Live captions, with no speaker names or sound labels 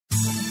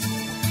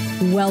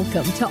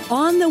Welcome to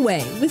On the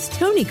Way with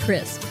Tony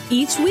Crisp.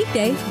 Each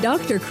weekday,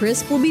 Dr.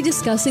 Crisp will be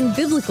discussing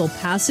biblical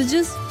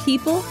passages,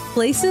 people,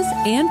 places,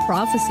 and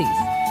prophecies.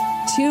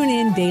 Tune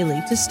in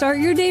daily to start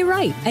your day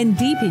right and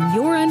deepen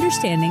your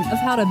understanding of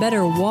how to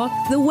better walk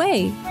the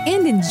way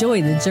and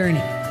enjoy the journey.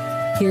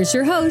 Here's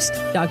your host,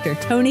 Dr.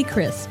 Tony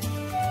Crisp.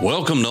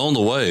 Welcome to On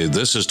the Way.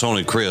 This is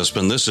Tony Crisp,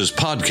 and this is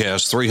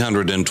podcast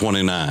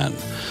 329.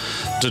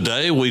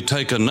 Today, we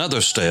take another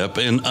step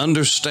in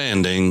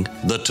understanding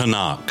the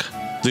Tanakh,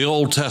 the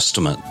Old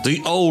Testament,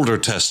 the Older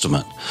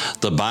Testament,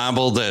 the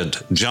Bible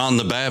that John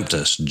the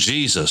Baptist,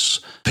 Jesus,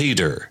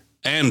 Peter,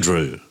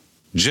 Andrew,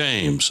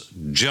 James,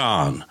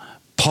 John,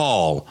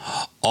 Paul,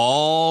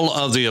 all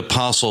of the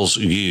apostles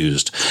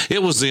used.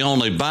 It was the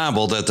only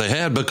Bible that they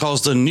had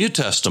because the New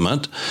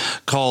Testament,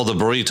 called the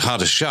Brit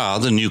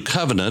Hadashah, the New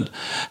Covenant,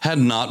 had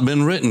not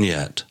been written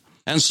yet.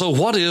 And so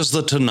what is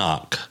the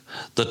Tanakh?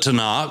 The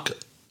Tanakh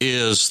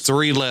is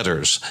three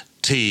letters,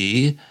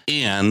 T,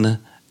 N,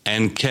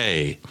 and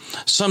K,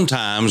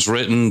 sometimes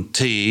written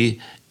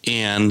T,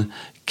 N,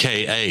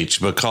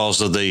 K-H because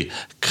of the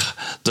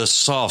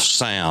soft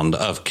sound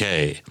of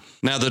K.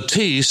 Now, the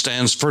T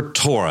stands for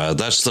Torah.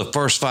 That's the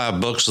first 5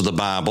 books of the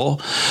Bible.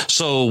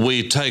 So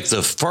we take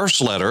the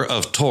first letter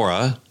of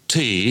Torah,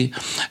 T,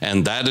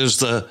 and that is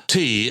the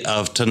T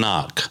of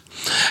Tanakh.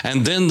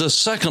 And then the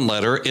second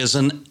letter is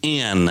an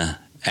N,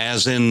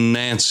 as in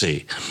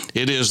Nancy.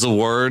 It is the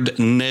word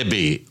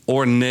Nebi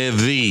or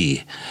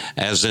Nevi,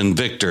 as in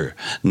Victor.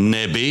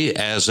 Nebi,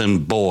 as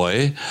in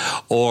boy,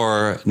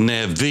 or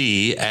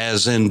Nevi,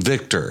 as in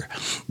Victor.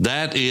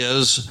 That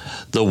is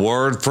the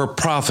word for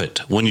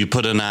prophet. When you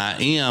put an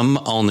I-M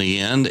on the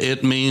end,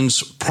 it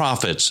means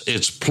prophets.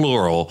 It's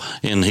plural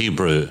in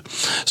Hebrew.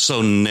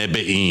 So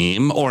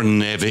Nebi'im or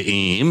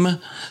Nevi'im,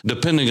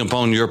 depending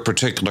upon your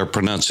particular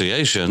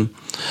pronunciation,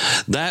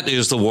 that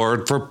is the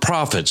word for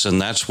prophets,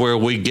 and that's where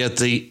we get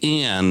the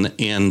N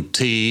in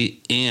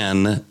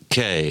T-N-K.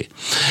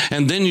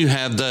 And then you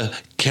have the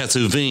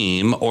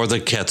Ketuvim or the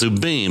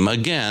Ketubim.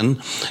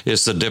 Again,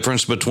 it's the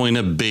difference between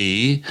a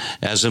B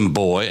as in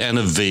boy and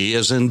a V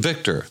as in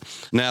Victor.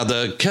 Now,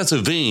 the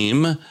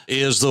Ketuvim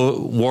is the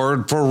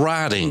word for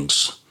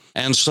writings.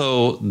 And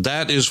so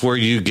that is where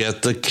you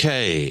get the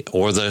K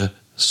or the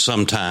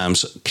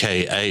sometimes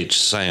KH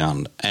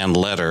sound and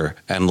letter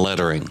and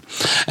lettering.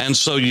 And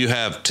so you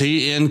have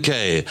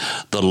T-N-K,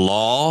 the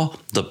law,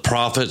 the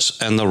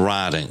prophets, and the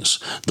writings.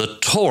 The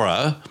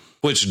Torah,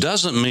 which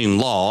doesn't mean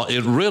law,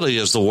 it really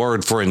is the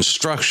word for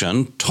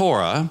instruction.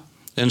 Torah,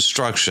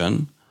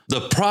 instruction.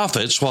 The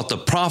prophets, what the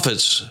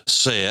prophets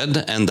said,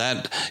 and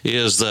that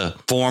is the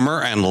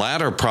former and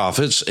latter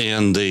prophets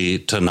in the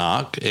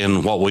Tanakh,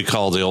 in what we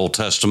call the Old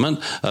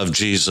Testament of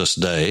Jesus'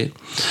 day.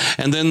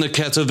 And then the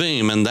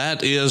Ketuvim, and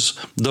that is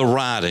the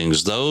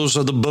writings. Those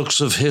are the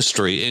books of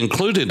history.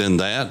 Included in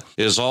that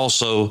is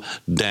also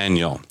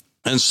Daniel.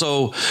 And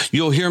so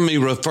you'll hear me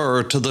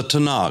refer to the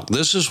Tanakh.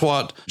 This is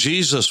what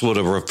Jesus would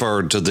have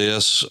referred to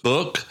this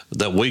book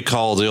that we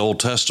call the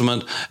Old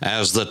Testament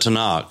as the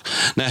Tanakh.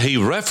 Now, he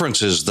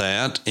references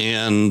that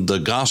in the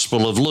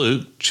Gospel of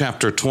Luke,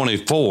 chapter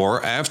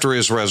 24, after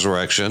his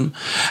resurrection,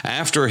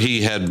 after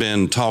he had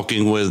been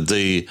talking with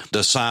the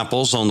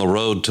disciples on the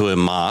road to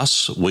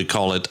Emmaus. We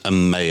call it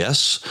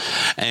Emmaus.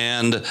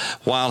 And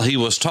while he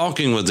was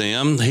talking with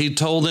them, he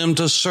told them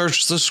to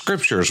search the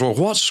Scriptures. Well,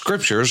 what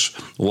Scriptures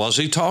was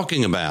he talking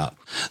about?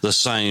 The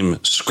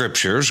same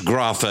Scriptures,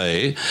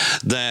 graphe,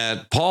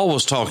 that Paul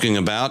was talking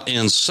about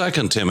in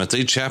 2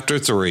 Timothy chapter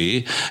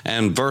 3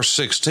 and verse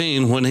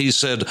 16 when he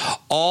said,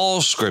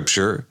 all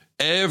Scripture,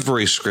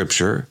 every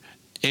Scripture,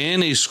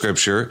 any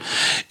Scripture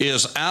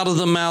is out of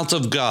the mouth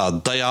of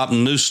God,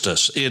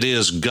 theopneustos. It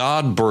is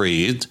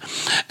God-breathed,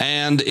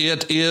 and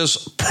it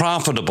is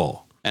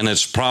profitable. And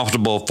it's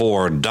profitable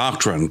for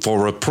doctrine,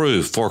 for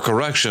reproof, for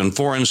correction,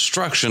 for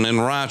instruction in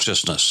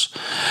righteousness.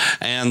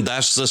 And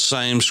that's the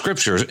same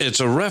Scripture.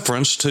 It's a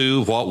reference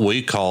to what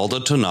we call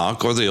the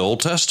Tanakh or the Old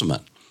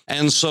Testament.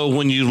 And so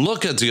when you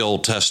look at the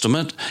Old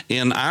Testament,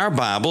 in our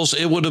Bibles,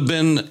 it would have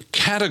been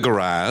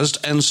categorized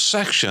and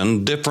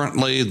sectioned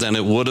differently than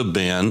it would have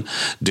been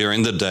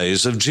during the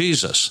days of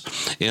Jesus.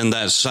 In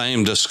that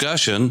same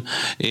discussion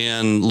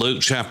in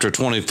Luke chapter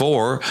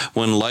 24,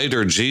 when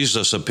later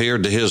Jesus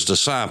appeared to his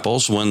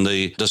disciples, when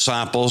the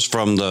disciples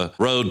from the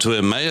road to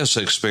Emmaus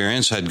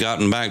experience had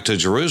gotten back to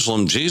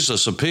Jerusalem,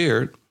 Jesus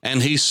appeared.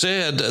 And he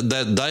said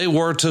that they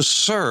were to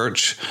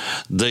search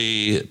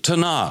the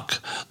Tanakh,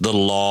 the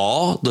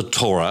law, the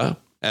Torah,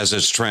 as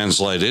it's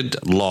translated,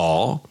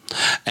 law,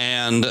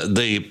 and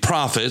the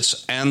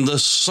prophets and the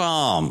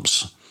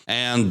Psalms.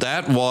 And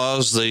that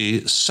was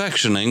the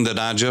sectioning that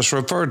I just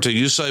referred to.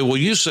 You say, well,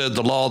 you said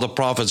the law, the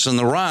prophets, and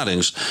the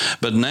writings.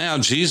 But now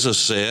Jesus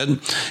said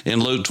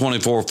in Luke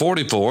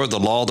 24:44, the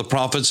law, the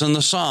prophets, and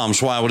the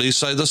Psalms. Why would he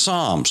say the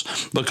Psalms?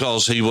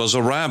 Because he was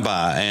a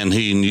rabbi and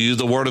he knew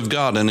the word of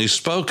God, and he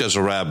spoke as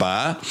a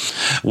rabbi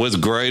with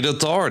great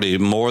authority,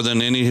 more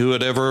than any who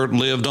had ever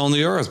lived on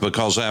the earth,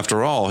 because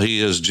after all,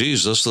 he is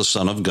Jesus, the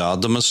Son of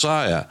God, the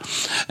Messiah.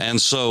 And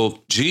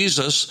so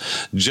Jesus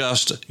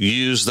just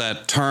used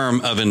that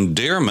term of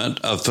endearment,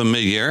 of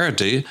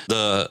familiarity,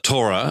 the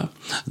Torah,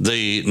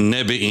 the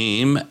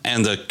Nebi'im,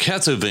 and the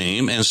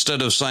Ketuvim.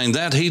 Instead of saying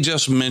that, he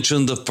just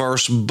mentioned the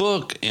first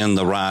book in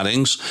the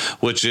writings,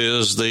 which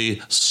is the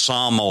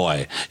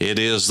Psalmoi. It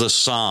is the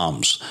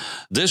Psalms.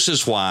 This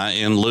is why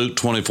in Luke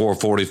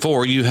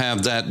 24:44 you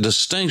have that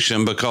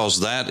distinction, because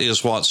that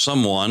is what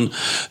someone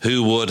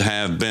who would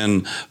have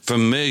been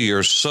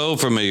familiar, so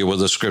familiar with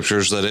the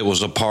scriptures that it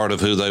was a part of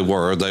who they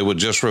were, they would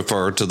just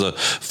refer to the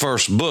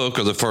first book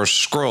or the first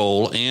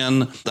scroll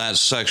in that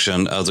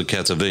section of the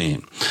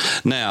Ketuvim.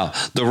 Now,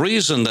 the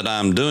reason that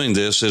I'm doing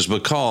this is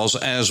because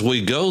as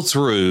we go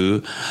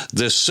through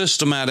this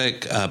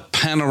systematic,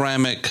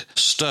 panoramic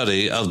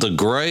study of the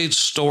great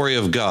story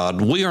of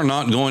God, we are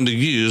not going to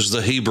use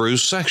the Hebrew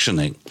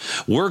sectioning.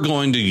 We're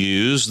going to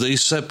use the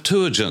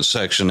Septuagint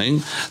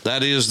sectioning,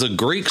 that is the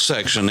Greek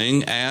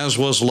sectioning as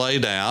was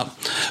laid out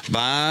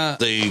by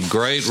the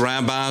great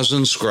rabbis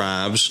and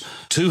scribes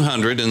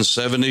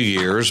 270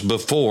 years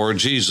before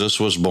Jesus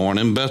was born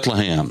in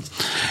Bethlehem.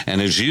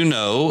 And as you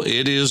know,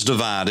 it is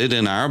divided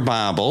in our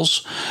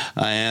Bibles,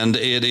 and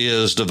it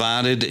is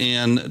divided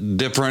in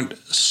different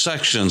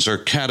sections or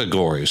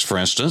categories. For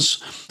instance,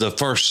 the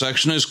first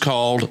section is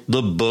called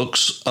the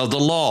Books of the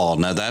Law.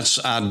 Now,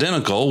 that's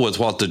identical with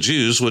what the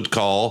Jews would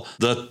call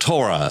the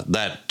Torah,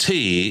 that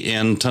T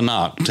in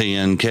Tanakh,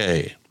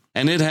 T-N-K.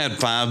 And it had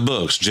 5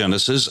 books: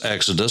 Genesis,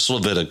 Exodus,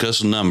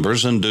 Leviticus,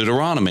 Numbers, and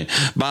Deuteronomy.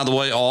 By the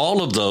way,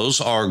 all of those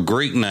are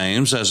Greek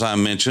names, as I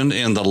mentioned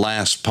in the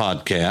last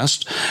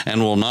podcast,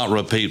 and will not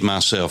repeat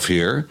myself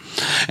here.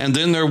 And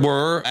then there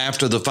were,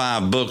 after the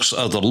 5 books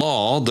of the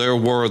law, there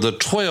were the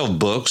 12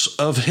 books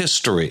of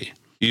history.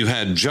 You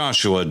had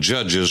Joshua,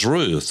 Judges,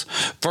 Ruth,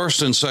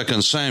 1st and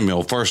 2nd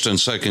Samuel, 1st and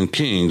 2nd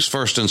Kings,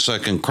 1st and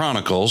 2nd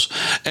Chronicles,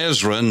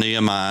 Ezra,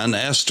 Nehemiah, and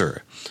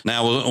Esther.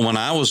 Now, when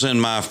I was in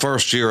my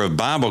first year of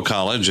Bible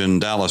college in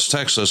Dallas,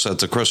 Texas at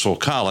the Crystal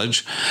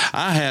College,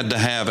 I had to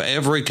have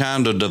every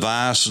kind of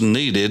device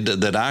needed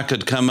that I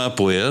could come up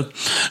with,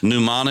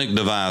 mnemonic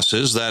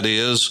devices, that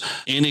is,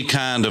 any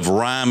kind of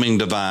rhyming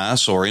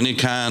device or any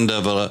kind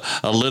of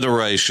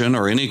alliteration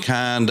or any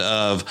kind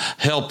of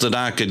help that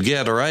I could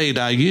get or aid,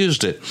 I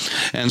used it.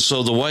 And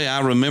so the way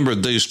I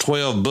remembered these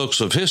 12 books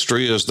of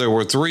history is there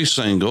were 3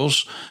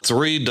 singles,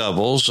 3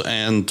 doubles,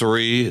 and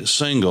 3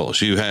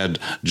 singles. You had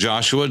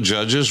Joshua,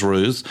 Judges,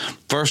 Ruth,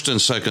 1st and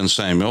 2nd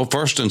Samuel,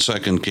 1st and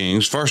 2nd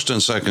Kings, 1st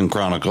and 2nd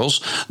Chronicles.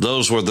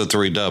 Those were the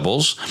 3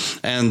 doubles.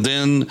 And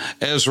then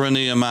Ezra,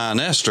 Nehemiah,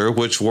 and Esther,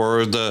 which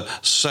were the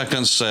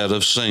second set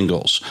of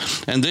singles.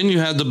 And then you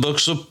had the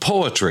books of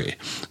poetry.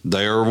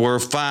 There were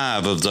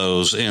 5 of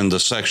those in the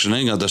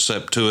sectioning of the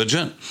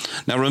Septuagint.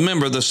 Now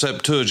remember, the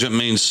Septuagint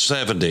means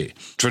 70.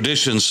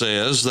 Tradition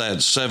says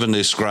that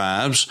 70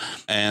 scribes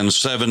and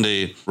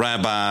 70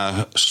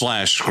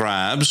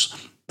 rabbi/scribes,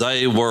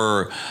 they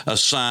were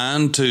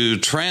assigned to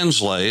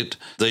translate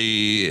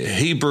the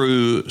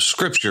Hebrew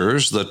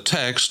scriptures, the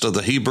text of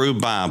the Hebrew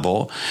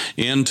Bible,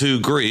 into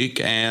Greek,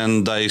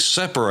 and they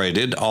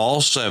separated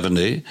all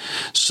 70.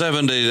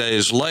 70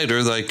 days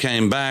later, they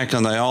came back,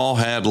 and they all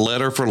had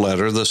letter for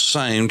letter the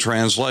same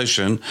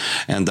translation,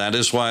 and that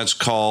is why it's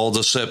called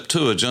the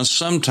Septuagint,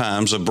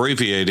 sometimes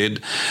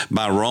abbreviated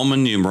by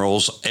Roman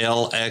numerals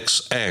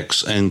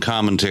LXX in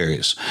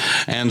commentaries.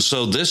 And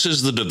so this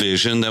is the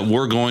division that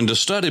we're going to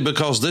study,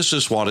 because this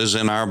is what is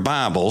in our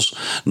Bibles,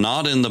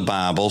 not in the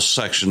Bible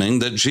sectioning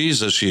that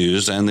Jesus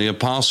used and the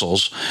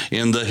apostles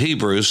in the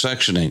Hebrew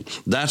sectioning.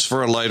 That's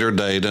for a later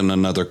date and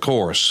another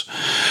course.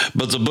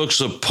 But the books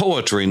of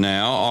poetry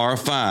now are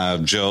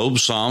 5: Job,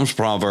 Psalms,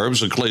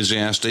 Proverbs,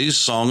 Ecclesiastes,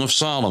 Song of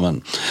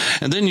Solomon.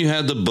 And then you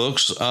had the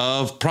books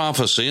of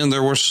prophecy, and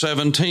there were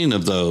 17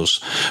 of those.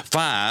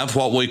 5,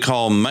 what we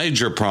call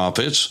major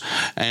prophets,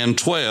 and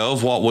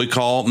 12, what we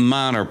call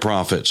minor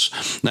prophets.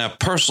 Now,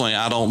 personally,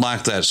 I don't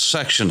like that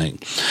sectioning,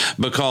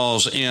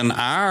 because in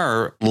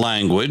our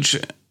language,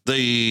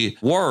 the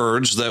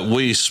words that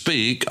we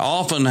speak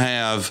often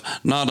have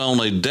not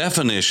only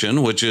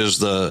definition, which is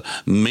the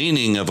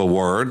meaning of a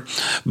word,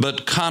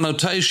 but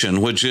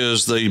connotation, which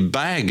is the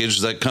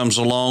baggage that comes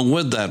along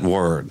with that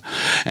word.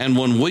 And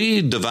when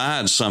we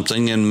divide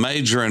something in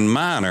major and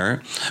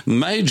minor,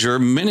 major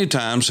many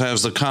times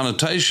has the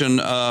connotation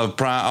of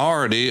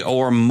priority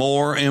or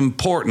more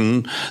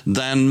important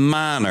than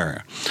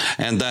minor.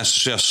 And that's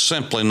just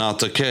simply not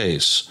the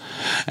case.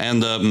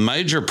 And the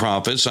major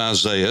prophets,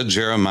 Isaiah,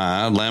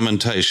 Jeremiah,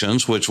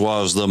 Lamentations, which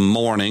was the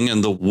mourning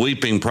and the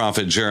weeping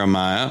prophet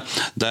Jeremiah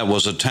that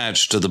was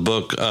attached to the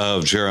book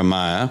of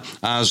Jeremiah,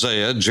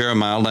 Isaiah,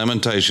 Jeremiah,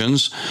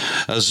 Lamentations,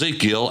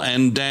 Ezekiel,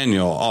 and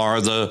Daniel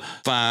are the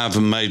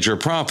 5 major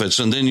prophets.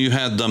 And then you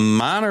had the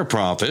minor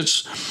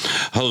prophets,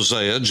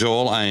 Hosea,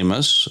 Joel,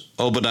 Amos,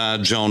 Obadiah,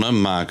 Jonah,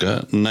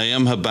 Micah,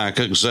 Nahum,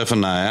 Habakkuk,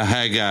 Zephaniah,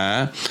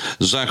 Haggai,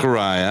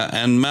 Zechariah,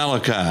 and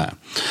Malachi.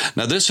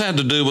 Now, this had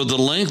to do with the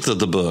length of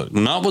the book,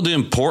 not with the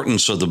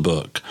importance of the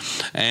book.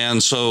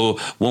 And so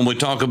when we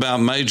talk about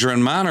major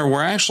and minor,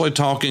 we're actually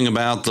talking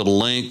about the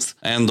length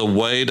and the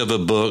weight of a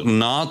book,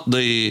 not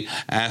the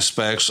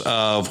aspects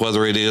of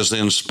whether it is the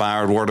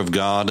inspired Word of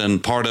God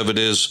and part of it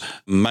is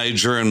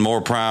major and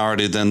more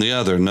priority than the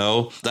other.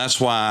 No, that's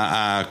why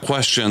I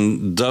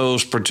question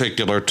those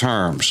particular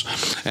terms.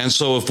 And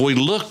so if we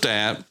looked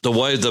at the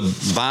way the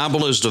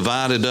Bible is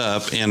divided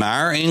up in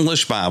our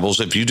English Bibles,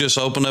 if you just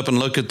open up and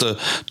look at the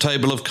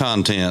table of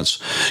contents,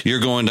 you're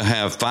going to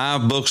have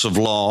 5 books of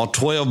law,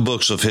 12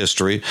 books of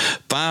history,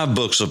 5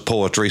 books of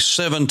poetry,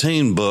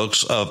 17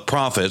 books of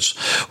prophets,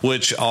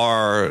 which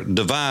are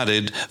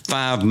divided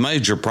 5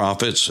 major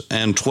prophets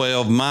and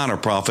 12 minor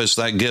prophets.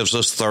 That gives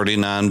us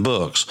 39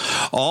 books,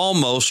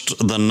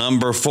 almost the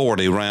number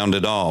 40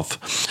 rounded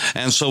off.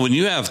 And so when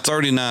you have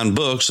 39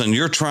 books and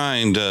you're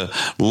trying to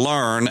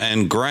learn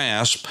and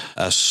grasp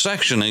a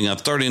sectioning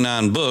of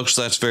 39 books,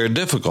 that's very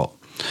difficult.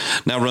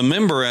 Now,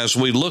 remember, as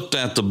we looked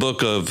at the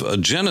book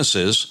of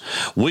Genesis,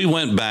 we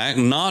went back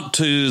not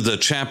to the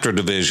chapter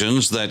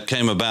divisions that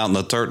came about in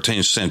the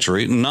 13th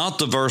century, not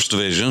the verse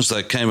divisions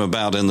that came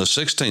about in the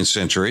 16th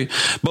century,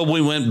 but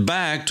we went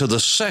back to the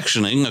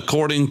sectioning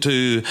according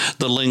to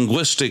the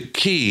linguistic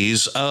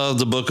keys of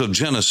the book of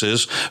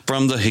Genesis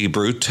from the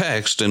Hebrew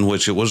text in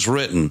which it was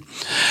written.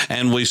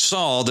 And we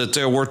saw that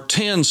there were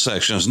 10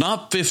 sections,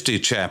 not 50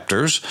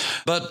 chapters,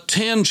 but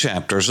 10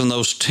 chapters. And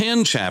those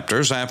 10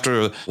 chapters,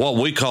 after what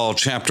we call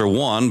chapter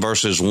 1,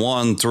 verses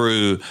 1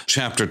 through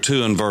chapter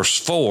 2 and verse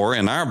 4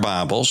 in our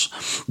Bibles,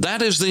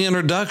 that is the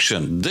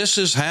introduction. This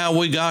is how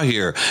we got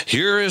here.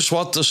 Here is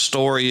what the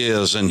story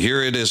is, and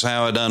here it is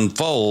how it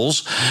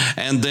unfolds.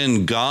 And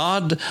then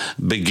God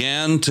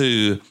began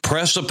to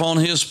press upon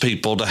his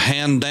people to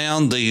hand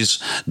down these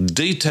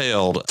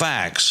detailed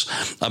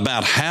facts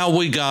about how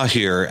we got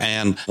here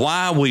and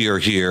why we are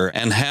here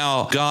and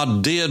how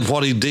God did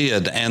what he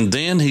did. And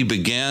then he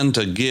began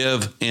to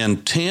give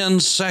in 10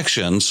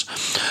 sections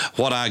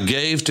what I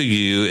gave to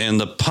you in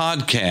the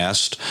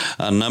podcast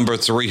number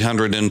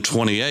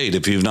 328.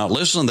 If you've not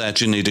listened to that,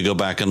 you need to go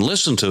back and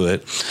listen to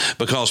it,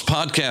 because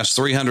podcast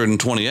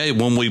 328,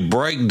 when we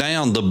break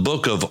down the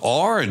book of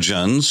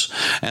origins,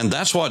 and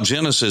that's what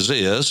Genesis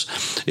is,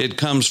 it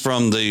comes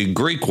from the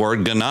Greek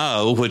word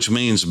genao, which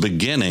means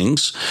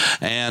beginnings,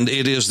 and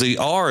it is the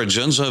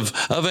origins of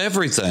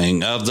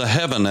everything, of the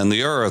heaven and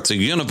the earth, the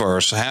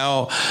universe,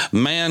 how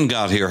man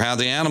got here, how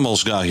the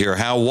animals got here,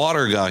 how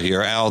water got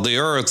here, how the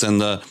earth and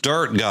the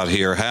dirt got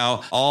here,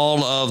 how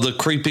all of the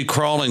creepy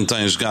crawling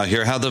things got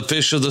here, how the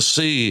fish of the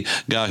sea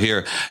got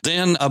here.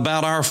 Then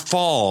about our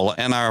fall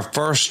and our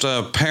first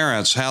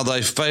parents, how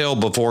they fell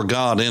before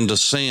God into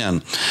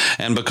sin.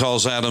 And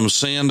because Adam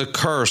sinned, a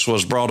curse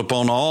was brought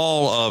upon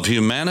all of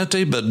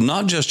humanity, but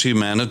not just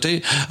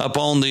humanity,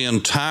 upon the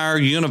entire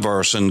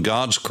universe and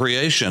God's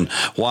creation.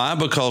 Why?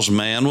 Because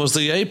man was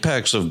the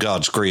apex of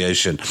God's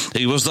creation.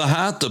 He was the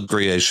height of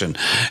creation.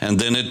 And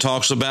then it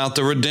talks about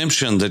the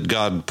redemption that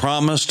God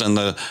promised and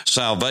the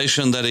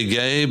salvation that he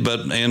gave.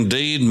 But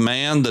indeed,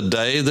 man, the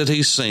day that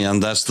he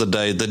sinned, that's the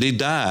day that he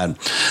died.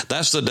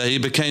 That's the day he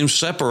became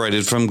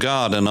separated from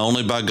God, and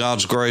only by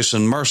God's grace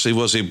and mercy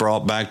was he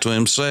brought back to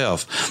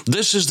himself.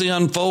 This is the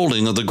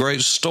unfolding of the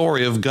great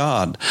story of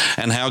God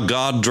and how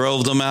God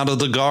drove them out of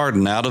the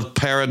garden, out of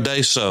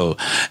Paradiso,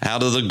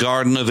 out of the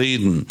Garden of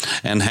Eden,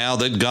 and how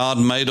that God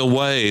made a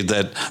way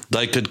that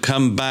they could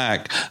come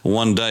back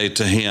one day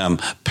to him.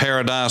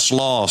 Paradise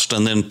lost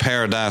and then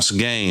paradise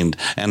gained,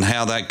 and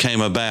how that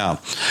came about.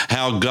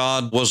 How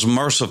God was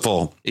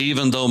merciful,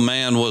 even though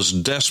man was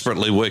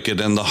desperately wicked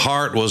and the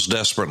heart was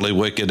desperately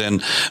wicked,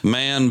 and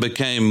man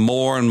became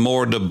more and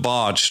more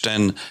debauched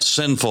and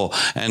sinful,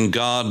 and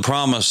God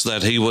promised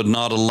that he would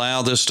not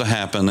allow this to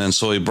happen, and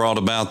so he brought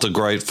about the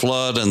great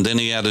flood, and then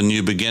he had a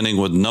new beginning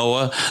with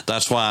Noah.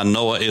 That's why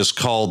Noah is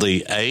called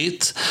the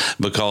eighth,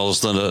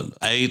 because the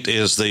 8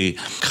 is the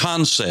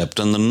concept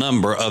and the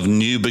number of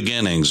new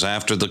beginnings.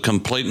 After the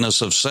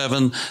completeness of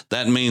 7,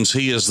 that means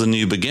he is the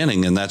new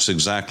beginning, and that's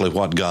exactly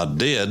what God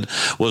did,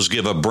 was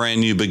give a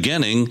brand new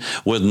beginning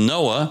with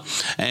Noah.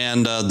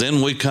 And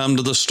then we come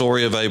to the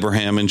story of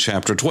Abraham in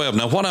chapter 12.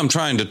 Now, what I'm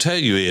trying to tell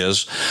you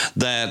is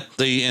that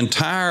the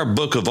entire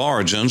book of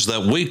origins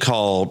that we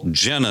call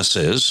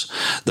Genesis,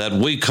 that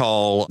we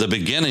call the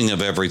beginning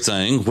of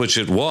everything, which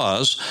it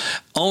was,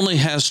 only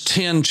has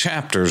 10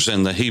 chapters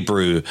in the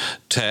Hebrew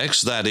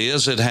text. That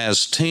is, it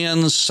has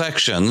 10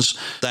 sections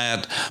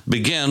that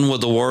begin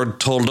with the word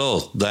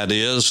toldoth. That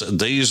is,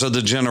 these are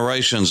the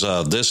generations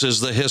of, this is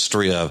the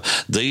history of,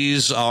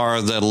 these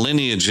are the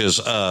lineages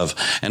of,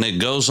 and it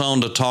goes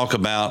on to talk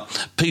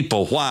about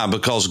people. Why?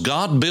 Because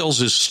God builds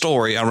his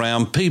story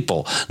around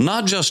people,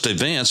 not just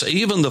events.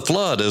 Even the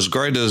flood, as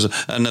great as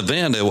an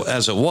event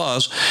as it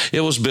was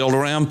built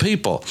around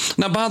people.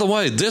 Now, by the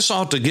way, this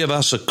ought to give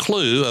us a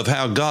clue of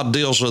how God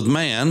deals with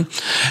man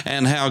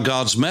and how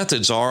God's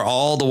methods are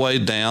all the way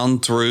down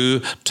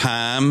through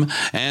time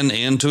and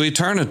into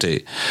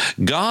eternity.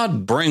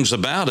 God brings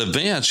about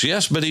events,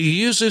 yes, but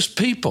he uses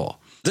people.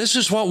 This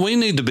is what we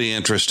need to be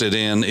interested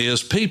in,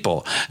 is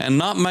people, and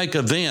not make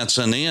events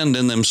an end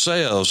in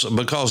themselves,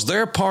 because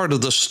they're part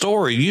of the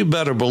story. You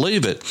better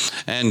believe it.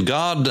 And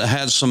God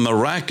had some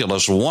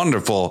miraculous,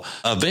 wonderful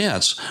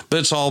events, but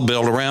it's all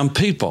built around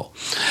people.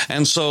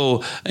 And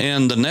so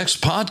in the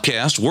next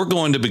podcast, we're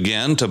going to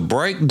begin to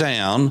break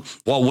down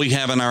what we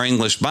have in our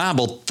English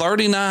Bible,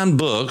 39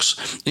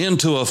 books,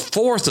 into a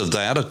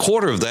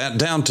quarter of that,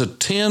 down to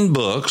 10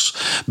 books,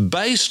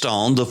 based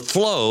on the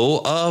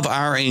flow of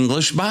our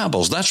English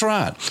Bibles. That's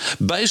right.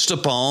 Based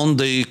upon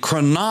the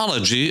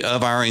chronology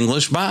of our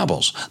English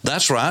Bibles.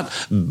 That's right.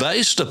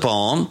 Based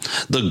upon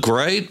the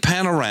great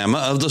panorama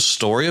of the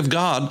story of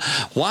God.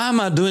 Why am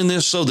I doing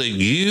this? So that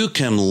you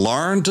can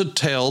learn to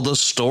tell the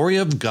story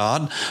of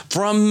God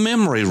from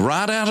memory,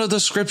 right out of the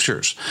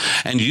Scriptures.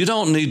 And you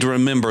don't need to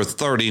remember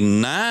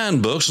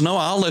 39 books. No,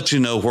 I'll let you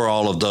know where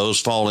all of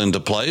those fall into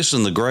place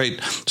in the great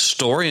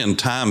story and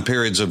time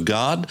periods of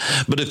God.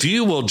 But if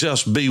you will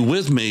just be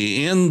with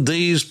me in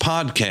these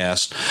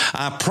podcasts,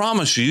 I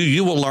promise you,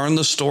 you will learn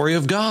the story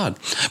of God.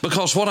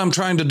 Because what I'm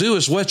trying to do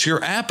is whet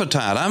your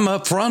appetite. I'm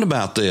upfront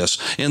about this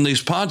in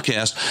these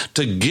podcasts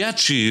to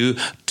get you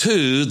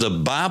to the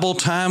Bible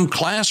Time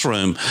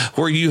Classroom,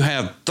 where you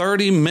have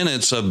 30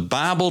 minutes of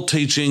Bible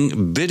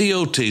teaching,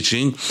 video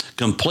teaching,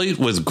 complete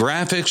with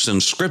graphics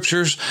and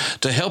scriptures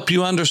to help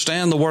you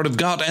understand the Word of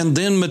God, and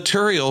then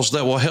materials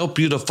that will help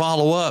you to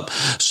follow up,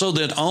 so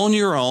that on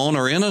your own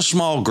or in a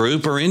small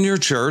group or in your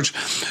church,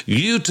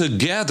 you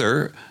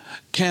together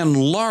can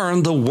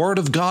learn the Word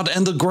of God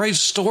and the great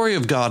story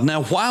of God.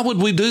 Now, why would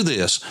we do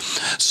this?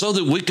 So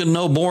that we can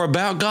know more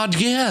about God?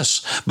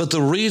 Yes. But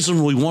the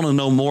reason we want to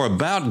know more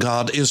about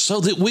God is so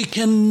that we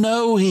can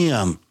know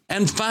Him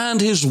and find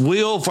His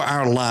will for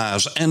our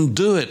lives and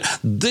do it.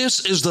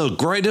 This is the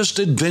greatest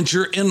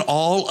adventure in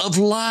all of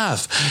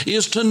life,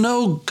 is to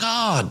know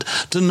God,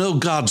 to know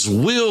God's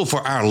will for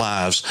our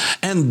lives,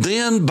 and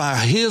then by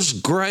His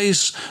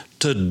grace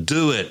to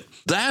do it.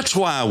 That's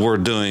why we're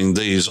doing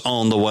these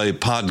On the Way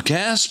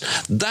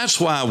podcasts.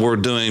 That's why we're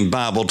doing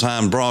Bible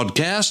Time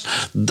broadcasts.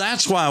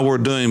 That's why we're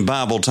doing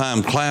Bible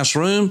Time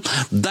Classroom.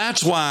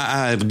 That's why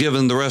I've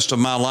given the rest of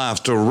my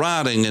life to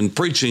writing and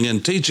preaching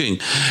and teaching,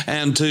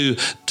 and to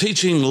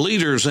teaching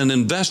leaders and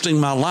investing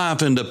my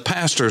life into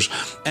pastors,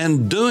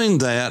 and doing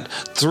that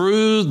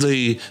through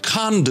the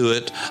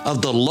conduit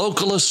of the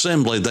local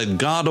assembly that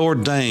God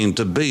ordained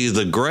to be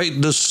the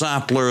great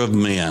discipler of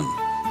men.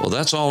 Well,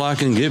 that's all I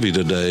can give you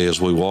today as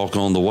we walk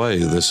on the way.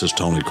 This is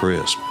Tony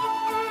Crisp.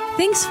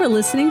 Thanks for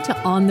listening to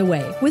On the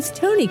Way with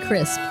Tony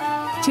Crisp.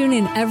 Tune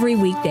in every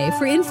weekday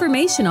for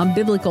information on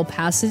biblical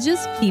passages,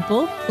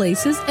 people,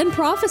 places, and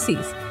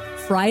prophecies.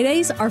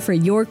 Fridays are for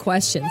your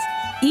questions.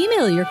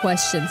 Email your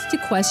questions to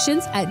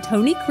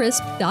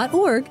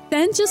questions@tonycrisp.org.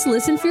 Then just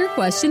listen for your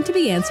question to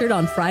be answered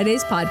on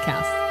Friday's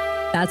podcast.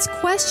 That's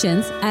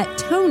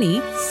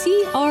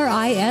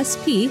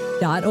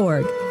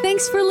questions@tonycrisp.org.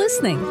 Thanks for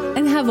listening,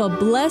 and have a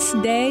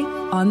blessed day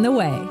on the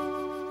way.